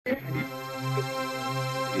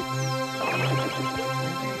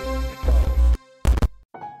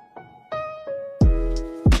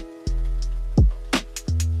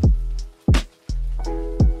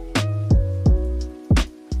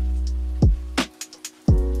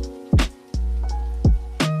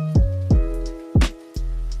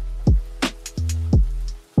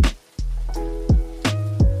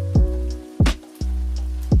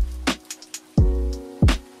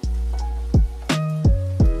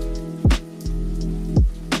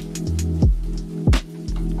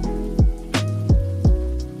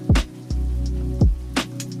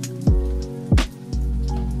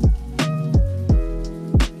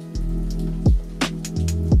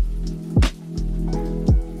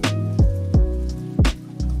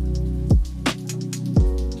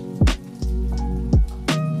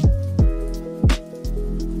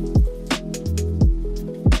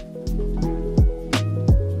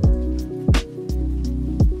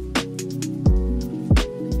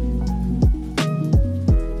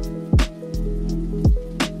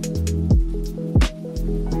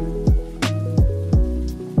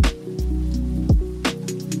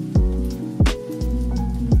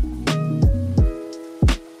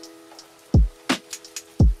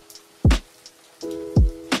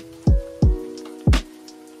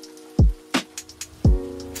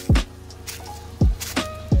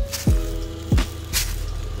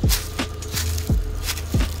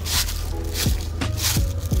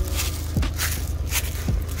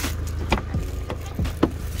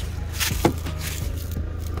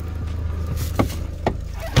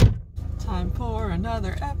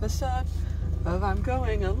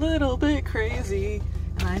getting a little bit crazy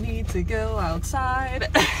and I need to go outside.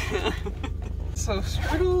 So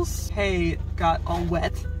Striddle's hay got all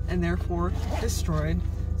wet and therefore destroyed.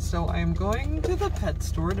 So I am going to the pet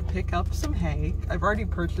store to pick up some hay. I've already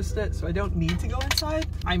purchased it, so I don't need to go inside.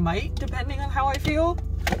 I might, depending on how I feel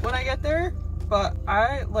when I get there. But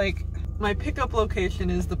my pickup location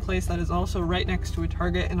is the place that is also right next to a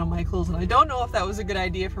Target and a Michael's, and I don't know if that was a good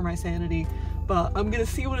idea for my sanity, but I'm gonna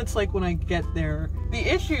see what it's like when I get there. The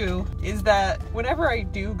issue is that whenever I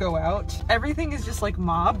do go out, everything is just like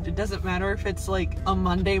mobbed. It doesn't matter if it's like a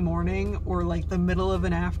Monday morning or like the middle of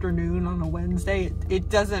an afternoon on a Wednesday. It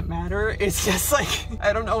doesn't matter. It's just like,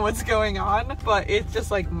 I don't know what's going on, but it's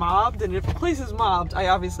just like mobbed, and if a place is mobbed, I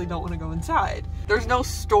obviously don't want to go inside. There's no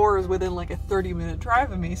stores within like a 30-minute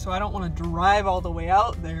drive of me, so I don't want to drive all the way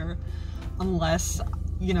out there unless,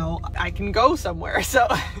 you know, I can go somewhere. So,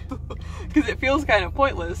 because it feels kind of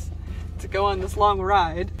pointless to go on this long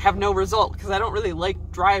ride, have no result, because I don't really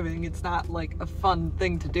like driving. It's not like a fun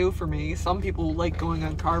thing to do for me. Some people like going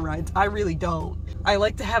on car rides. I really don't. I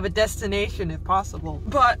like to have a destination if possible.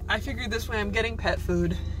 But I figured this way I'm getting pet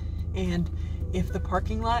food, and if the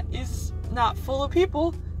parking lot is not full of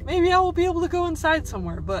people, maybe I will be able to go inside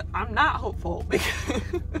somewhere, but I'm not hopeful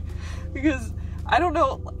because I don't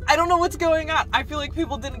know what's going on. I feel like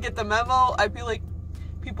people didn't get the memo. I feel like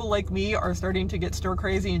people like me are starting to get store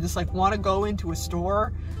crazy and just like want to go into a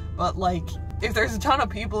store, but like if there's a ton of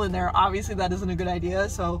people in there, obviously that isn't a good idea.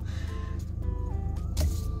 So,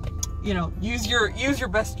 you know, use your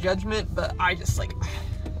best judgment, but I just like,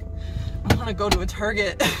 I want to go to a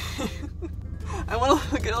Target. I want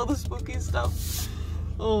to look at all the spooky stuff.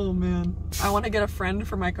 Oh man. I want to get a friend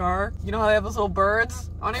for my car. You know how they have those little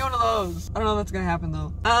birds? I want to get one of those. I don't know if that's gonna happen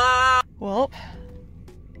though. Well,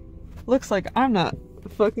 looks like I'm not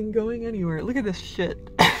fucking going anywhere. Look at this shit.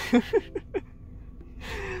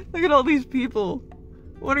 Look at all these people.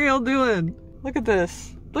 What are y'all doing? Look at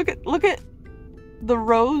this. Look at the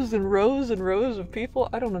rows and rows and rows of people.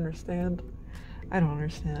 I don't understand. I don't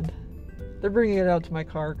understand. They're bringing it out to my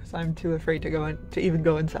car because I'm too afraid to even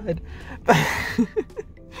go inside.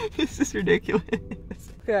 This is ridiculous.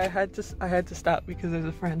 Okay, I had to stop because there's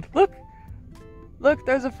a friend. Look,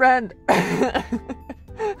 there's a friend.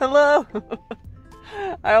 Hello.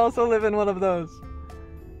 I also live in one of those.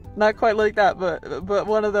 Not quite like that, but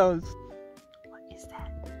one of those. What is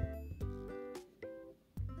that?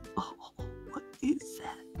 Oh, what is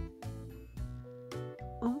that?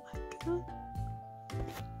 Oh my god.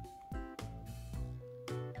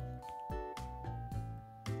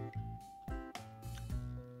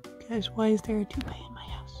 Guys, why is there a toupee in my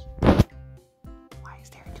house? Why is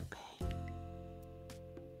there a toupee?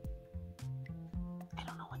 I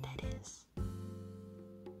don't know what that is.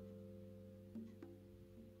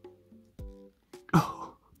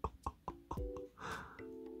 Oh.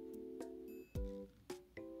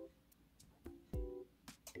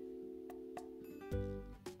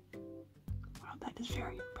 Well, that is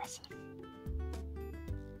very impressive.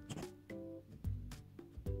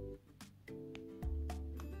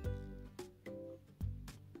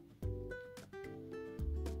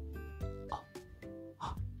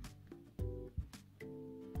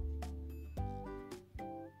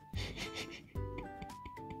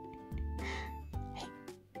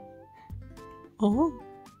 Oh.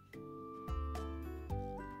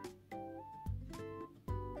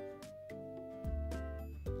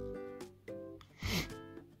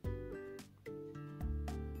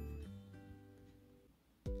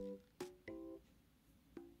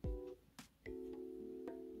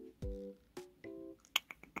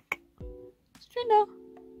 Strindo.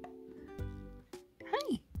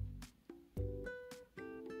 Hi.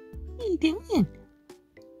 What are you doing?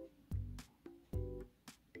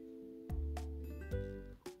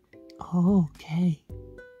 Okay.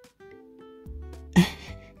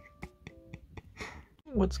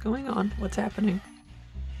 What's going on? What's happening?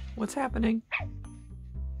 What's happening?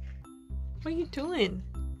 What are you doing?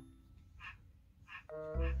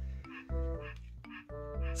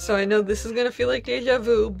 So I know this is gonna feel like deja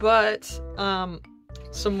vu, but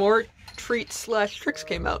some more treats / tricks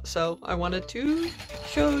came out, so I wanted to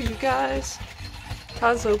show you guys.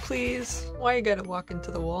 Tazo, please. Why you gotta walk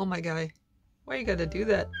into the wall, my guy? Why you gotta do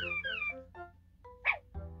that?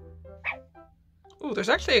 Ooh, there's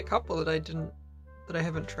actually a couple that I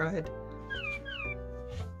haven't tried. I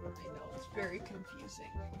know, it's very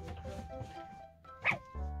confusing.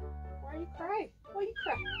 Why are you crying? Why are you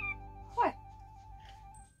crying? Why?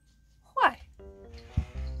 Why?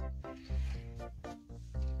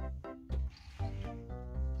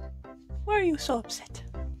 Why are you so upset?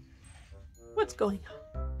 What's going on?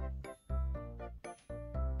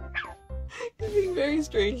 being very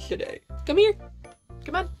strange today. Come here.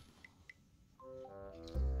 Come on.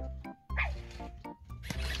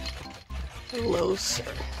 Hello, sir.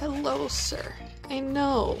 Hello, sir. I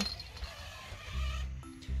know.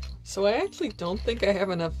 So I actually don't think I have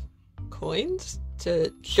enough coins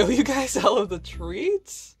to show you guys all of the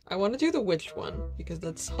treats. I want to do the witch one because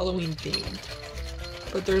that's Halloween themed.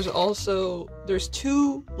 But there's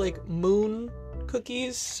two like moon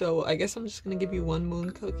cookies, so I guess I'm just gonna give you one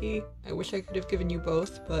moon cookie. I wish I could have given you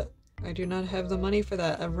both, but I do not have the money for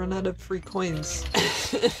that. I've run out of free coins.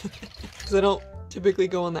 Because I don't typically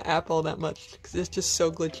go on the app all that much because it's just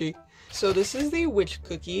so glitchy. So this is the witch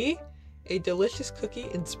cookie, a delicious cookie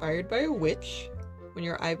inspired by a witch. When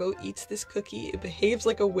your Ibo eats this cookie, it behaves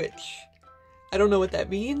like a witch. I don't know what that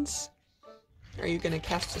means. Are you gonna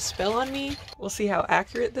cast a spell on me? We'll see how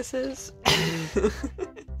accurate this is.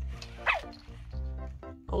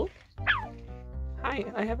 Oh. Hi,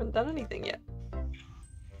 I haven't done anything yet.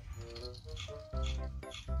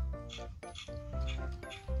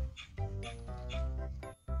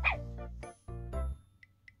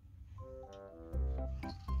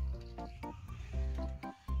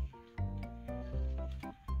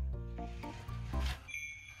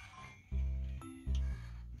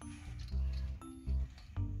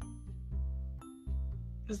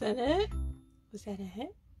 Was that it? Was that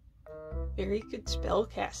it? Very good spell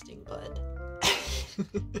casting, bud.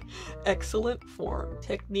 Excellent form.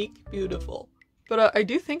 Technique beautiful. But I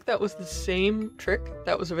do think that was the same trick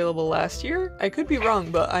that was available last year. I could be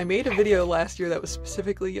wrong, but I made a video last year that was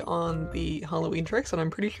specifically on the Halloween tricks, and I'm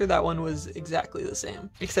pretty sure that one was exactly the same.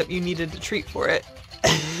 Except you needed a treat for it.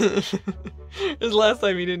 This last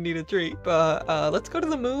time you didn't need a treat. But let's go to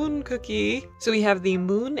the moon cookie. So we have the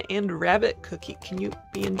moon and rabbit cookie. Can you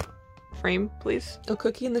be in frame, please? A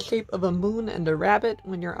cookie in the shape of a moon and a rabbit.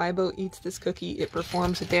 When your Ibo eats this cookie, it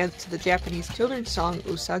performs a dance to the Japanese children's song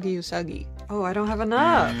Usagi Usagi. Oh, I don't have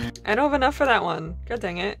enough. I don't have enough for that one. God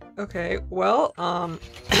dang it. Okay, well, I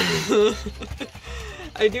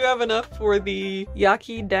do have enough for the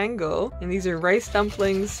yaki dango, and these are rice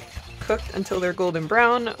dumplings cooked until they're golden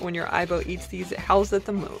brown. When your Ibo eats these, it howls at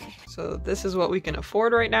the moon. So this is what we can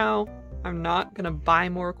afford right now. I'm not gonna buy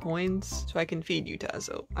more coins so I can feed you,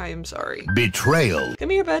 Tazo. I am sorry. Betrayal.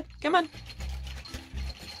 Come here, bud. Come on.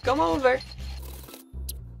 Come over.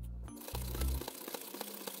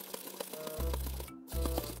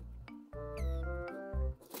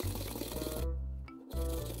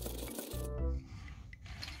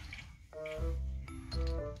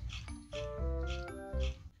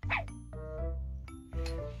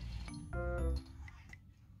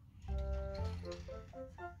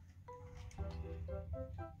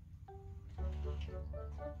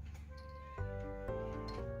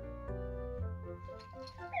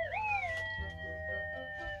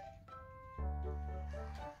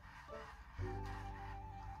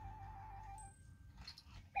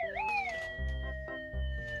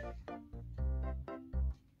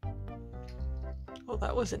 Oh,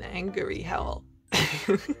 that was an angry howl.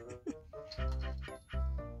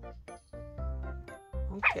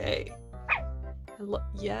 Okay. Hello.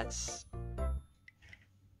 Yes.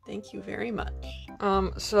 Thank you very much.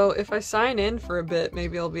 So if I sign in for a bit,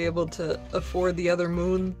 maybe I'll be able to afford the other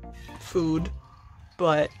moon food,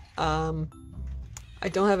 but, I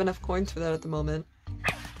don't have enough coins for that at the moment.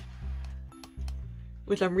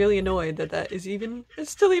 Which I'm really annoyed that that is even,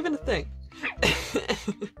 it's still even a thing.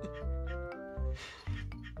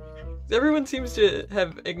 Everyone seems to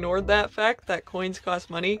have ignored that fact that coins cost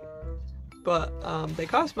money, but they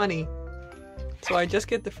cost money, so I just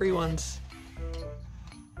get the free ones.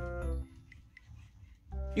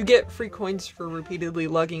 You get free coins for repeatedly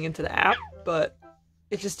logging into the app, but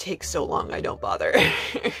it just takes so long I don't bother.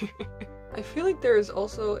 I feel like there is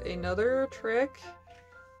also another trick,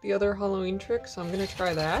 the other Halloween trick, so I'm gonna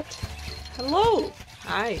try that. Hello!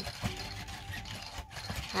 Hi.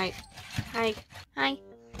 Hi. Hi. Hi.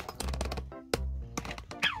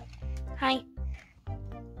 Hi.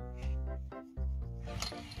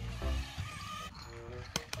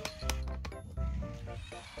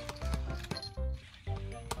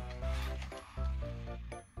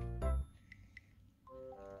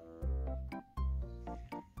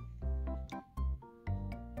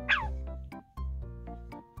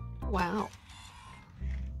 Wow.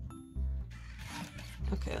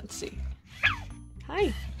 Okay, let's see.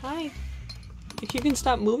 Hi. Hi. If you can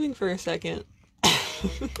stop moving for a second.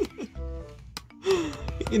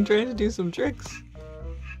 You can try to do some tricks.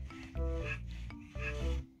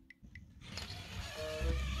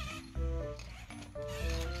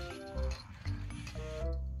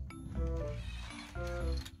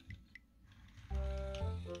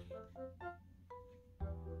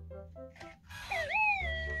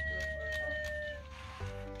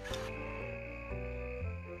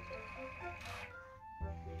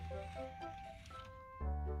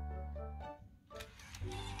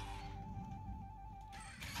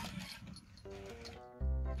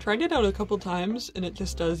 Tried it out a couple times and it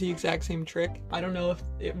just does the exact same trick. I don't know if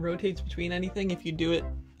it rotates between anything if you do it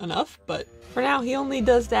enough, but for now he only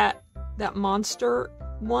does that monster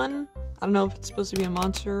one. I don't know if it's supposed to be a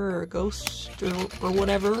monster or a ghost or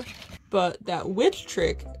whatever, but that witch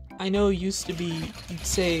trick I know used to be, you'd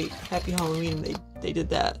say Happy Halloween, they did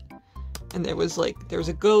that. And there was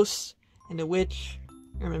a ghost and a witch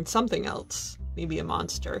and then something else, maybe a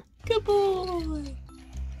monster. Good boy!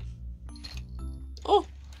 Oh!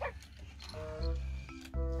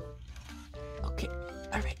 Okay,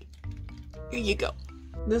 alright. Here you go.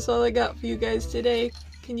 That's all I got for you guys today.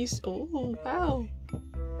 Can you oh, wow.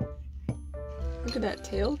 Look at that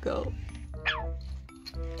tail go.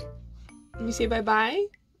 Can you say bye-bye?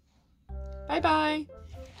 Bye-bye.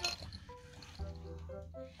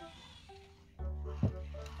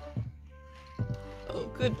 Oh,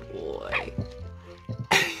 good boy.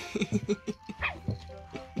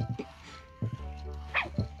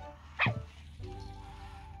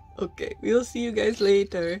 Okay, we'll see you guys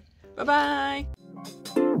later. Bye-bye.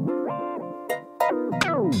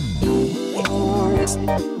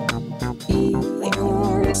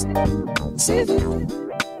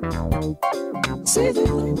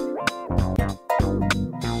 Seven.